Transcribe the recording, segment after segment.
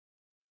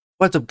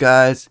What's up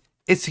guys,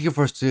 it's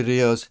CK4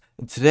 Studios,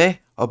 and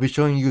today I'll be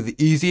showing you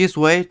the easiest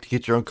way to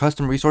get your own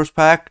custom resource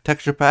pack,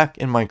 texture pack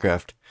in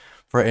Minecraft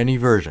for any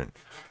version.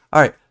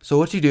 Alright, so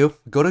what you do,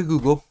 go to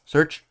Google,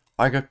 search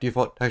Minecraft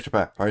default texture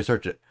pack. Already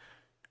search it.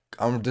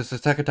 This is the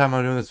second time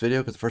I'm doing this video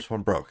because the first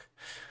one broke.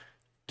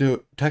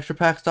 Do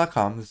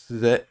texturepacks.com, this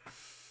is it.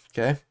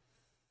 Okay.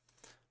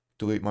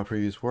 Delete my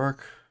previous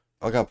work.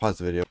 I gotta pause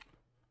the video.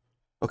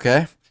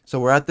 Okay, so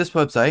we're at this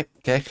website.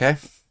 Okay.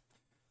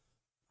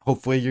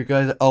 Hopefully you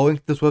guys, I'll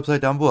link this website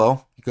down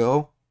below. You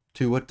go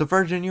to what the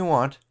version you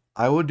want.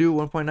 I will do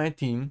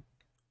 1.19.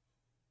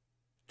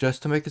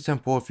 Just to make it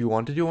simple, if you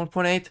want to do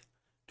 1.8,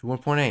 do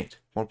 1.8.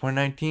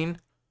 1.19.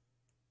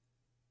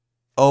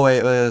 Oh wait,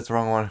 that's the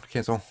wrong one.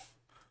 Cancel.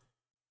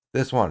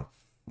 This one.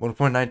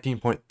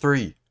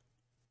 1.19.3.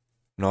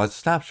 No, it's a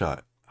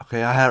snapshot.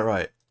 Okay, I had it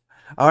right.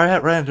 I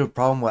already ran into a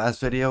problem with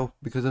last video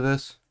because of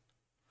this.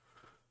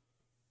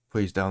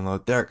 Please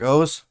download. There it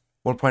goes.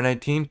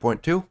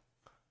 1.19.2.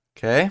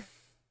 Okay.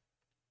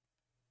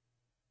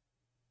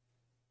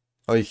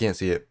 Oh, you can't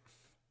see it.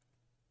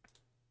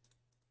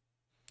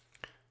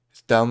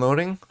 It's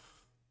downloading.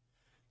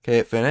 Okay,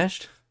 it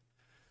finished.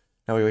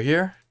 Now we go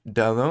here,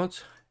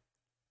 downloads,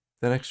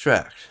 then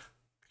extract.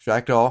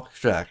 Extract all,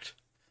 extract.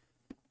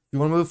 If you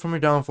want to move from your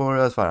download folder,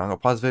 that's fine. I'm going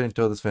to pause the video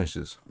until this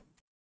finishes.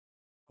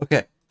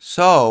 Okay,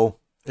 so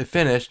it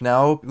finished.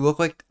 Now it look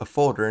like a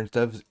folder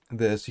instead of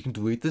this. You can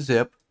delete the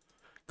zip,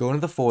 go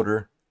into the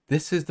folder.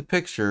 This is the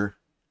picture.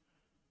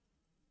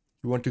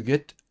 You want to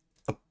get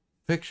a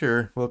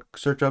picture, look,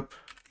 search up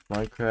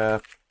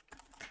Minecraft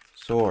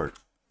sword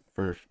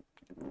for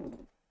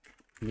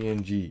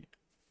PNG.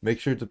 Make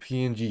sure it's a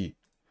PNG.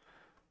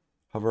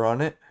 Hover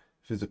on it.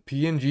 If it's a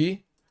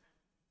PNG,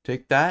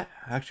 take that.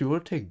 Actually,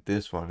 we'll take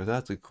this one because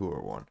that's a cooler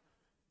one.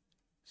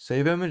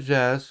 Save image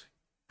as.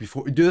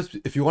 Before you do this,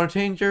 if you want to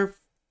change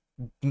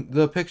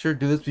the picture,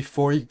 do this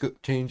before you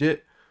change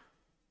it.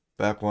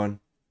 Back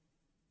one.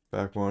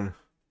 Back one.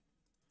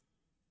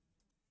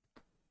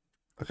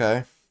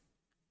 Okay.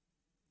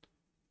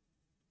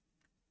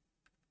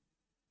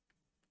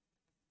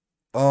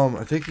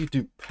 I think you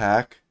do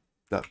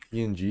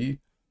pack.png.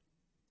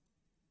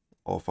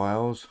 All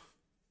files.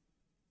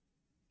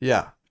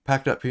 Yeah,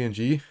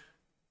 pack.png.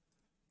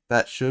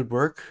 That should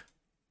work.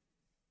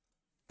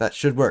 That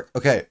should work.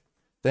 Okay.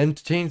 Then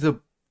to change the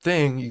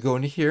thing, you go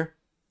into here.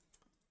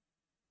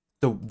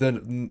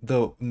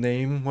 The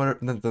name,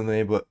 what, not the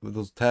name, but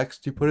those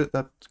text you put it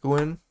that go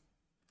in.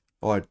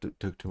 Oh, I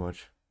took too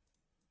much.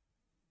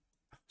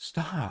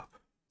 Stop.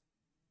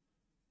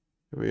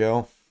 Here we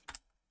go.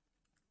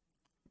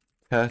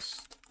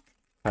 Test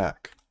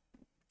pack.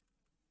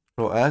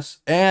 Control S.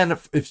 And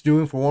if it's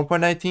doing for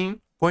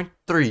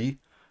 1.19.3,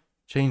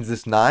 change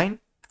this 9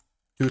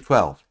 to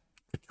 12.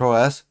 Control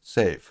S,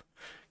 save.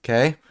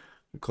 Okay.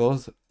 We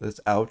close this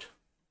out.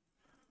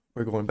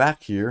 We're going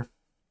back here.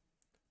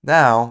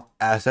 Now,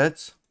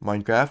 assets,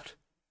 Minecraft,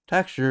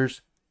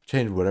 textures,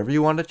 change whatever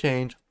you want to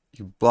change.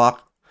 You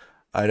block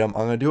item.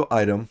 I'm going to do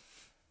item.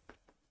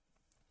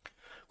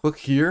 Click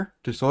here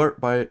to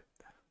sort by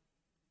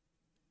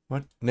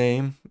what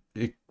name.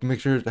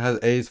 Make sure it has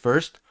A's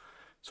first.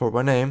 Sort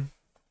by name.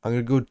 I'm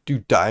going to go do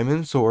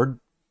diamond sword.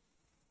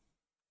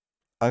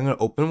 I'm going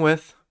to open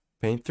with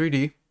Paint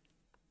 3D.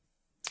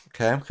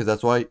 Okay, because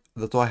that's what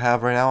I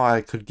have right now.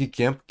 I could get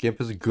GIMP.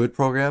 GIMP is a good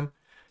program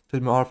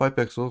to modify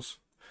pixels.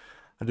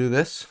 I do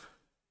this.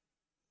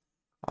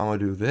 I'm going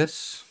to do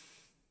this.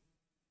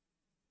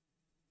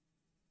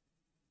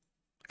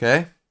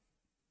 Okay.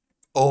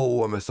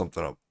 Oh, I messed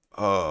something up.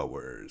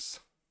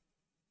 Where's...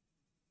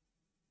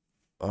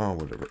 Oh,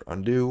 whatever.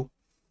 Undo.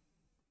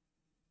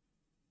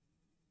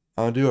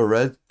 I'll do a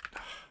red.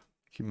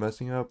 Keep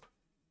messing up.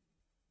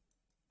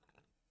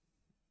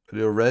 I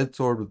do a red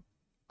sword with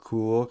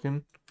cool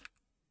looking.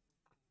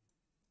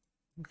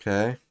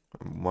 Okay.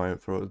 My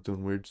throat is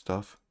doing weird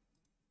stuff.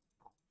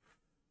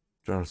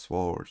 Trying to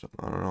swallow or something.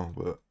 I don't know,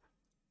 but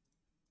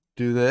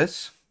do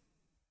this.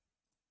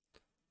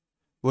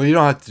 Well, you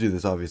don't have to do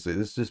this, obviously.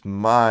 This is just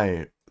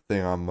my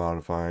thing I'm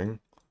modifying.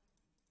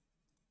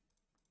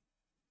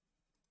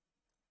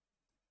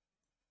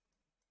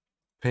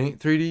 Paint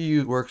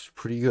 3D works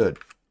pretty good.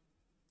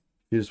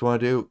 You just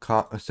want to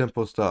do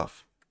simple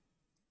stuff.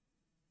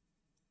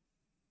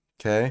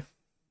 Okay.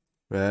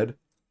 Red.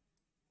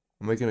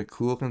 I'm making a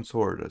cool looking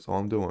sword. That's all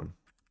I'm doing.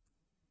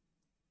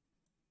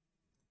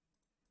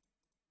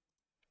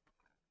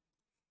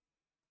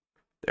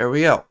 There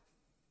we go.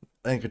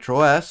 And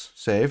Control S,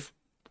 save.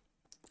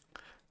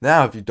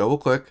 Now, if you double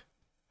click,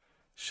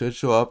 should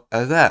show up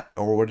as that.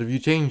 Or what have you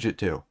changed it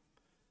to?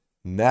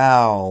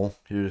 Now,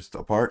 here's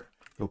the part.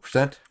 Go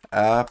percent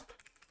app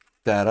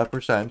data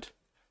percent.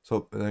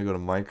 So then you go to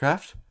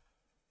Minecraft.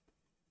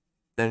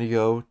 Then you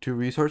go to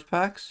resource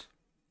packs.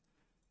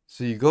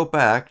 So you go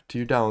back to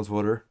your downloads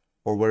folder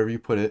or whatever you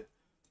put it.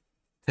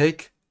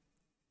 Take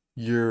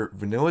your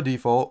vanilla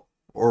default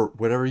or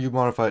whatever you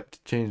modify to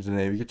change the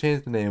name. You can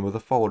change the name of the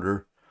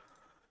folder.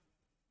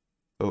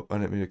 Oh, I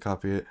didn't mean to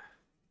copy it.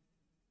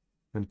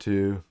 And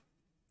to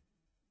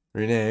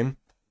rename.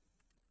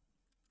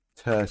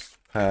 test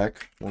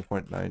pack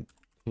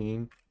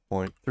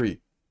 1.19.3.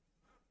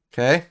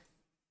 Okay.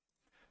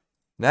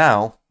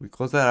 Now we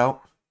close that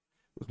out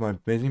with my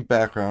amazing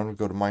background. We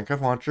go to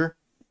Minecraft Launcher.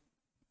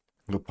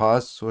 We'll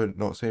pause so it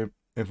don't save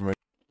information.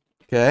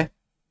 Okay.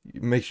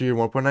 Make sure you're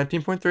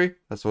 1.19.3.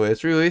 That's the way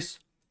it's released.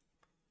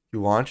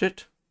 You launch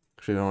it.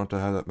 Actually, I don't want to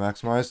have that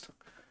maximized.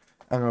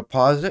 I'm going to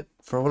pause it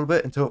for a little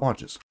bit until it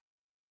launches.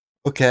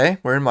 Okay,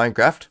 we're in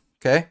Minecraft.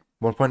 Okay,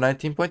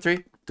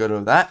 1.19.3. Go to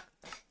that.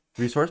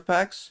 Resource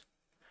packs.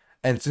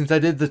 And since I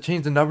did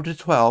change the number to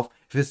 12,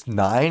 if it's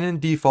 9 in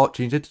default,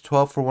 change it to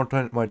 12 for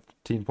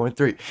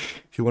 1.19.3.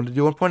 If you want to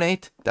do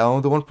 1.8,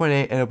 download the 1.8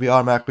 and it'll be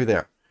automatically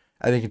there.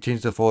 And then you can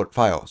change the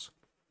files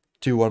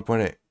to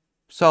 1.8.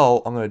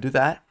 So I'm going to do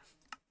that.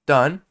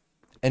 Done.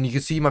 And you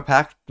can see my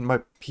pack, my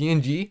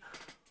PNG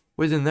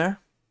was in there.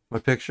 My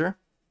picture.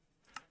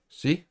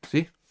 See?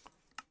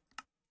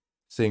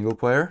 Single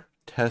player.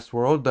 Test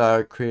world that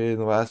I created in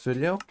the last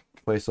video.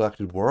 Play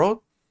selected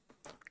world.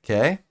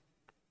 Okay.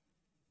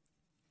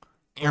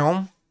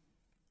 And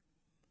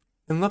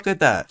look at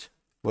that.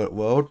 Let it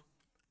load.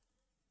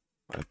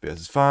 My FPS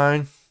is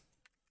fine.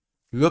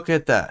 Look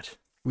at that.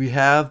 We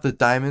have the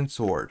diamond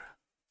sword.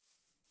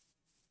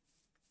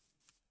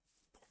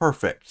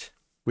 Perfect.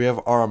 We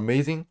have our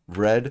amazing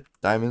red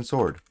diamond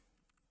sword.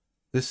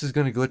 This is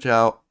going to glitch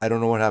out. I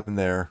don't know what happened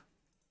there.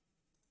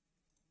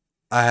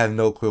 I have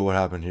no clue what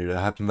happened here.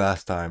 That happened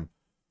last time.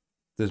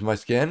 There's my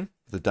skin,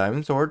 the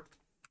diamond sword.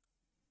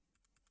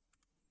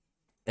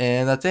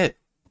 And that's it.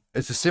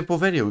 It's a simple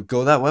video.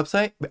 Go to that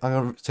website. I'm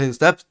going to say the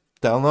steps.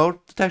 Download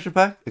the texture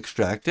pack.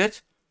 Extract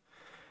it.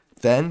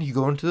 Then you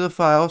go into the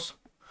files.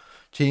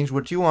 Change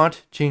what you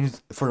want. Change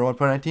for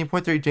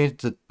 1.19.3. Change it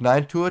to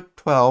 9 to a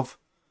 12.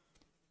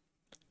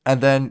 And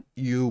then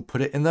you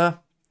put it in the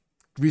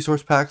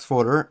resource packs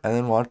folder. And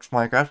then launch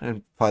Minecraft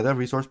and apply the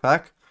resource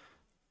pack.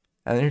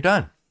 And then you're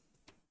done.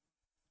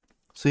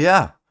 So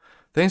yeah.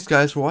 Thanks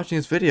guys for watching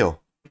this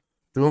video.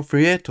 Don't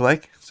forget to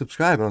like,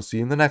 subscribe, and I'll see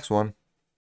you in the next one.